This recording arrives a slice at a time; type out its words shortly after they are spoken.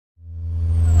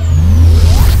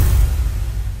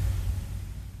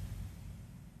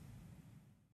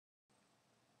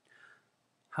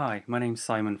Hi, my name's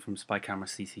Simon from Spy Camera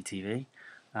CCTV.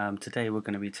 Today we're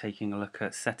going to be taking a look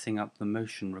at setting up the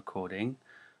motion recording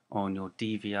on your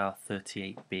DVR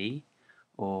 38B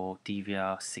or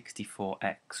DVR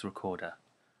 64X recorder.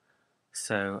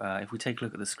 So if we take a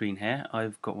look at the screen here,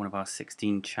 I've got one of our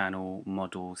 16 channel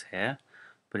models here,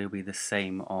 but it'll be the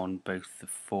same on both the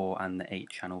 4 and the 8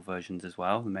 channel versions as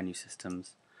well. The menu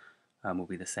systems will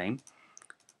be the same.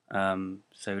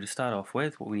 So to start off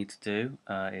with, what we need to do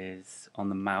is on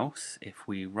the mouse, if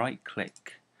we right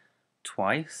click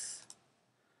twice,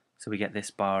 so we get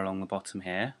this bar along the bottom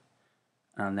here,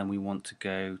 and then we want to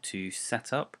go to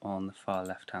setup on the far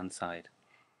left hand side.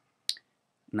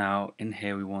 Now in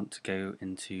here we want to go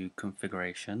into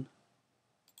configuration,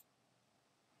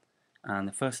 and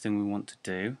the first thing we want to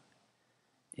do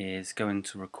is go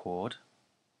into record,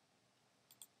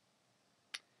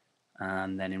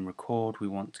 and then in record we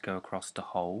want to go across to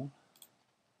whole,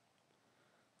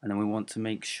 and then we want to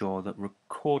make sure that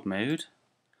record mode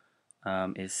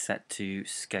is set to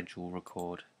schedule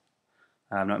record.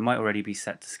 Now it might already be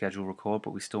set to schedule record, but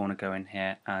we still want to go in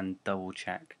here and double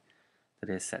check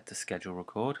that it is set to schedule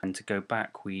record. And to go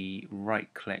back, we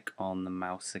right click on the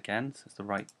mouse again, so it's the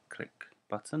right click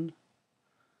button.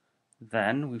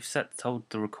 Then we've told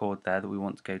the record there that we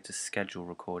want to go to schedule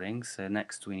recording, so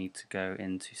next we need to go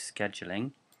into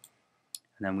scheduling,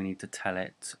 and then we need to tell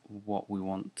it what we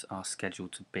want our schedule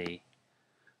to be.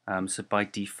 So by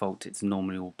default it's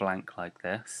normally all blank like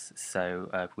this, so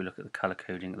if we look at the color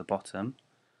coding at the bottom,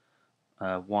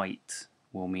 white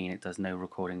will mean it does no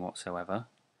recording whatsoever.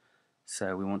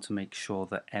 So we want to make sure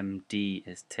that MD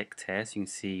is ticked here, so you can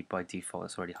see by default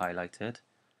it's already highlighted,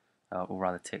 or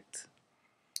rather ticked.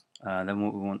 Then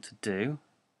what we want to do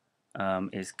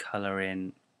is colour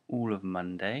in all of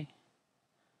Monday,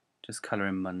 just colour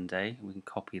in Monday, we can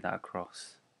copy that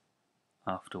across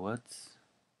afterwards.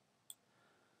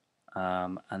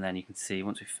 And then you can see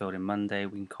once we've filled in Monday,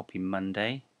 we can copy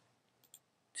Monday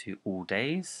to all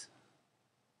days,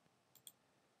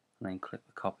 and then click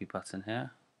the copy button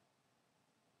here,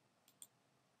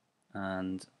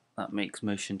 and that makes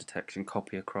motion detection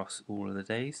copy across all of the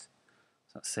days.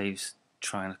 So that saves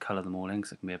trying to colour them all in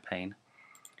because it can be a pain.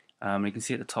 You can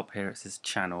see at the top here it says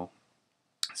channel.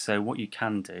 So what you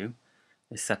can do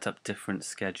is set up different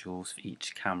schedules for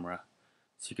each camera.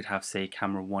 So you could have, say,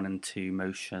 camera 1 and 2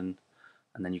 motion,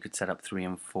 and then you could set up 3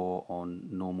 and 4 on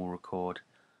normal record.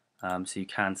 So you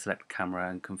can select the camera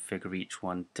and configure each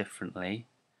one differently.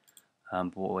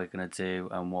 But what we're going to do,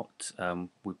 and what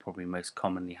we probably most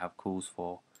commonly have calls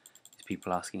for, is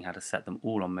people asking how to set them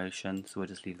all on motion, so we'll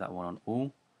just leave that one on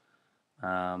all.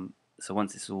 So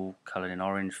once it's all coloured in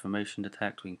orange for motion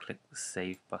detect, we can click the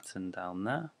save button down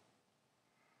there.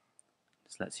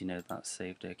 Just lets you know that's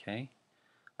saved okay.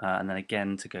 And then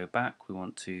again, to go back, we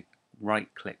want to right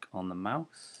click on the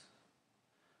mouse.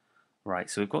 Right,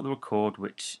 so we've got the record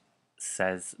which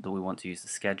says that we want to use the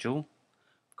schedule.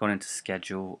 We've gone into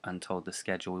schedule and told the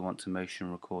schedule we want to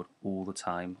motion record all the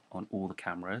time on all the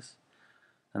cameras.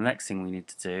 The next thing we need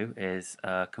to do is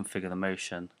configure the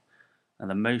motion. And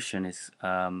the motion is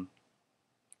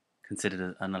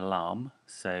considered an alarm,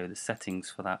 so the settings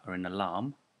for that are in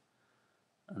alarm,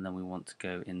 and then we want to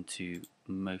go into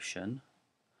motion.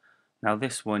 Now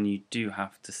this one you do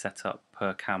have to set up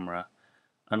per camera,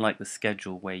 unlike the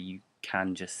schedule where you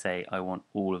can just say I want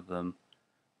all of them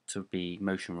to be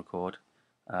motion record,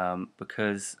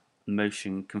 because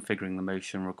configuring the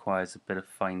motion requires a bit of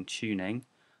fine tuning,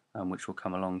 which we'll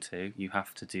come along to. You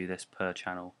have to do this per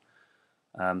channel.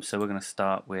 So we're going to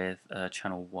start with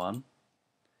channel 1,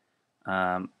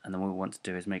 and then what we want to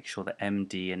do is make sure that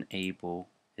MD enable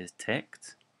is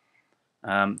ticked.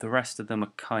 The rest of them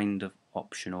are kind of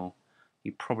optional.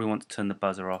 You probably want to turn the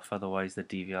buzzer off, otherwise the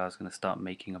DVR is going to start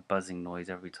making a buzzing noise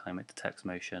every time it detects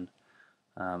motion,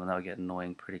 and that will get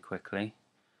annoying pretty quickly.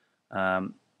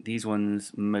 These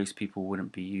ones most people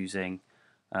wouldn't be using.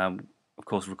 Of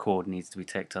course record needs to be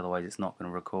ticked, otherwise it's not going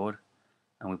to record.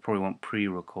 And we probably want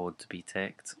pre-record to be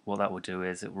ticked. What that will do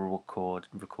is it will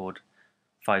record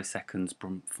 5 seconds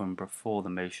from before the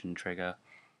motion trigger,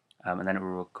 and then it will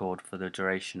record for the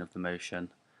duration of the motion,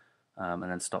 and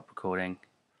then stop recording.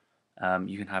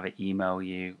 You can have it email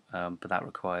you, but that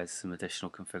requires some additional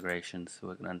configuration, so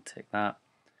we're going to untick that.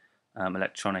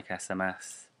 Electronic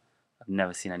SMS, I've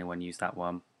never seen anyone use that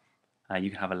one.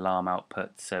 You can have alarm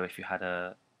output, so if you had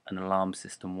an alarm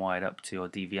system wired up to your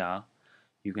DVR,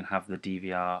 you can have the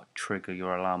DVR trigger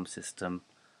your alarm system.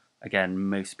 Again,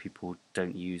 most people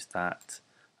don't use that.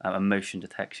 And motion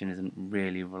detection isn't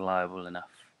really reliable enough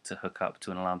to hook up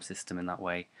to an alarm system in that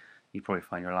way. You probably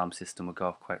find your alarm system will go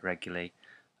off quite regularly.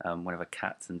 whenever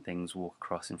cats and things walk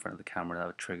across in front of the camera, that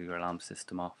would trigger your alarm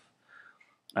system off.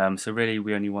 So really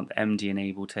we only want the MD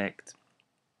enable ticked,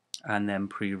 and then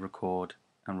pre-record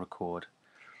and record.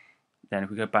 Then if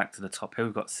we go back to the top here,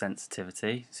 we've got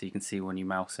sensitivity, so you can see when you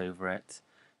mouse over it,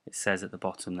 it says at the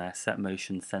bottom there, set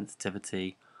motion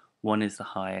sensitivity, 1 is the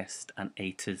highest and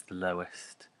 8 is the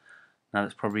lowest. Now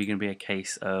that's probably going to be a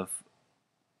case of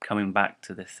coming back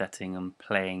to this setting and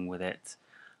playing with it.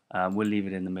 We'll leave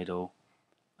it in the middle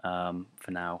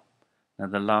for now. Now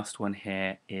the last one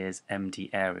here is MD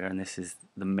area, and this is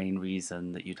the main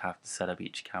reason that you'd have to set up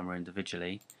each camera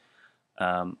individually.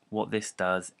 What this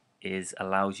does is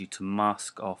allows you to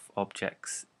mask off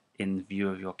objects in view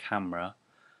of your camera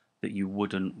that you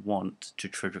wouldn't want to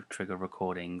trigger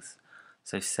recordings.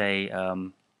 So say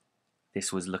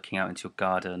this was looking out into your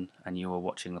garden and you were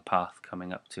watching the path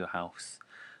coming up to your house,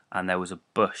 and there was a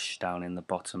bush down in the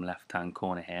bottom left hand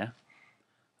corner here.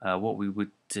 What we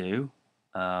would do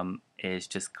is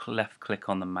just left click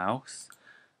on the mouse,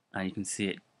 and you can see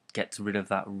it gets rid of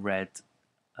that red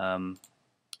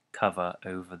cover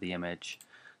over the image.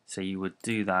 So you would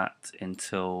do that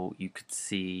until you could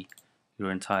see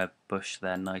your entire bush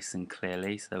there nice and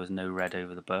clearly, so there was no red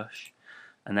over the bush.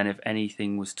 And then if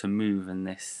anything was to move in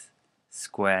this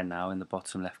square now in the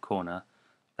bottom left corner,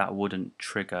 that wouldn't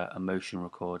trigger a motion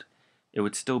record. It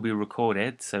would still be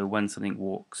recorded, so when something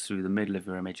walks through the middle of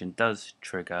your image and does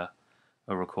trigger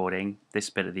a recording, this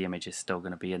bit of the image is still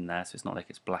going to be in there, so it's not like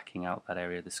it's blacking out that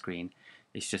area of the screen,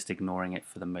 it's just ignoring it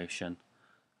for the motion.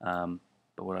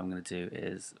 But what I'm going to do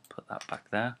is put that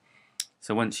back there.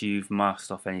 So once you've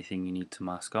masked off anything you need to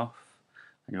mask off,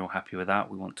 and you're all happy with that,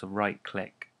 we want to right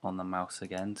click on the mouse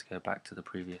again to go back to the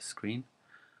previous screen.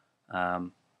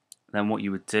 Then what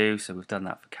you would do, so we've done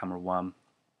that for camera 1,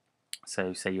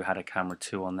 so say you had a camera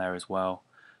 2 on there as well,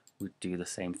 we'd do the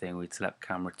same thing. We'd select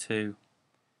camera 2,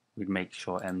 we'd make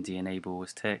sure MD enable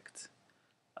was ticked,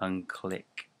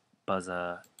 unclick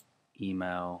buzzer,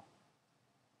 email,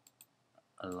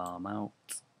 alarm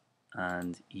out,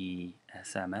 and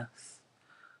ESMS.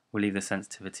 We'll leave the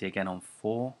sensitivity again on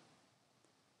 4.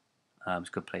 It's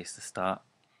a good place to start.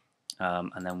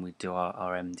 And then we do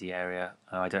our MD area.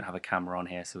 I don't have a camera on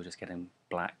here, so we're just getting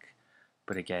black.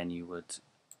 But again, you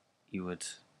would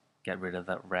get rid of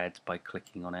that red by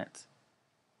clicking on it,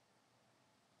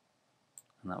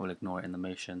 and that will ignore it in the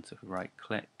motion. So if we right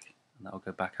click, and that will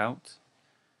go back out.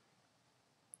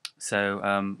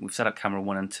 So we've set up camera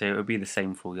 1 and 2. It'll be the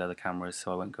same for all the other cameras,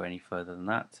 so I won't go any further than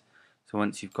that. So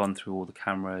once you've gone through all the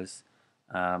cameras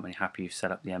and you're happy you've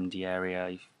set up the MD area,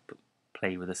 you've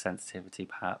played with the sensitivity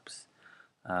perhaps,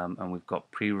 and we've got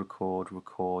pre-record,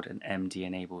 record and MD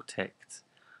enable ticked,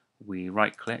 we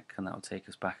right click and that will take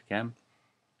us back again.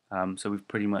 So we've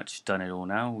pretty much done it all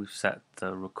now. We've set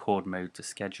the record mode to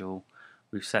schedule.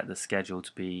 We've set the schedule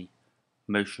to be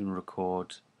motion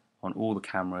record on all the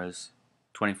cameras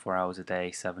 24 hours a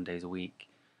day, 7 days a week,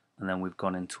 and then we've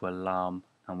gone into alarm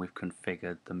and we've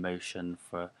configured the motion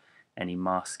for any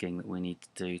masking that we need to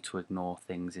do to ignore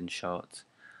things in shot,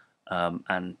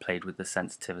 and played with the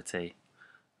sensitivity.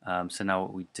 So now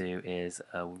what we do is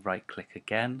right click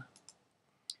again,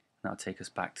 that'll take us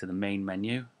back to the main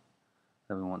menu.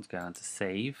 Then we want to go down to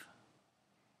save,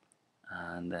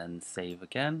 and then save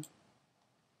again.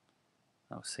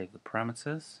 That'll save the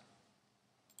parameters,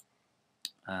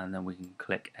 and then we can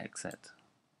click exit.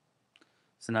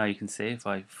 So now you can see if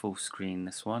I full screen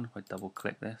this one, if I double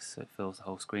click this so it fills the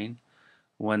whole screen,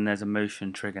 when there's a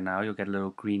motion trigger now you'll get a little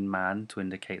green man to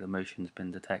indicate the motion's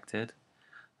been detected,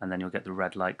 and then you'll get the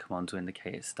red light come on to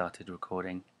indicate it started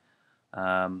recording.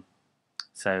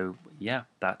 So yeah,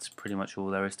 that's pretty much all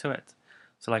there is to it.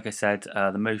 So like I said,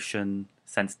 the motion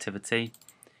sensitivity,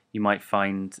 you might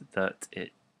find that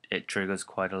it triggers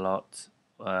quite a lot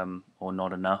or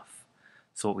not enough.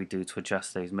 So what we do to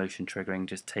adjust those motion triggering,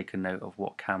 just take a note of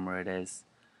what camera it is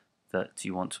that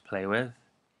you want to play with.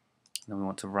 Then we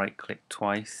want to right click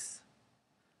twice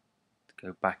to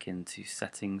go back into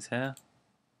settings here,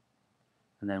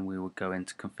 and then we will go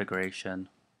into configuration,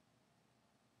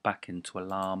 back into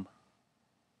alarm,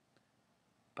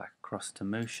 back across to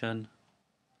motion,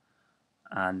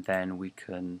 and then we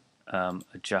can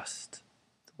adjust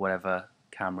whatever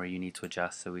camera you need to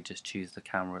adjust. So we just choose the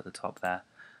camera at the top there,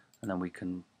 and then we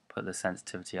can put the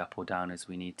sensitivity up or down as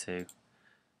we need to.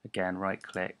 Again, right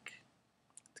click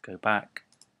to go back,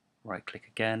 right click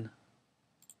again,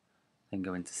 then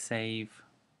go into save,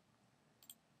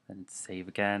 then save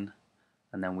again,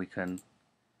 and then we can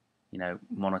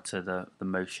monitor the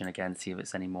motion again, see if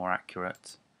it's any more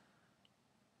accurate.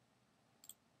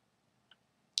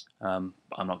 I'm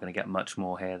not going to get much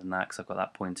more here than that because I've got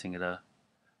that pointing at a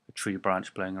a tree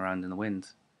branch blowing around in the wind.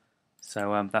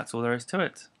 So that's all there is to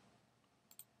it.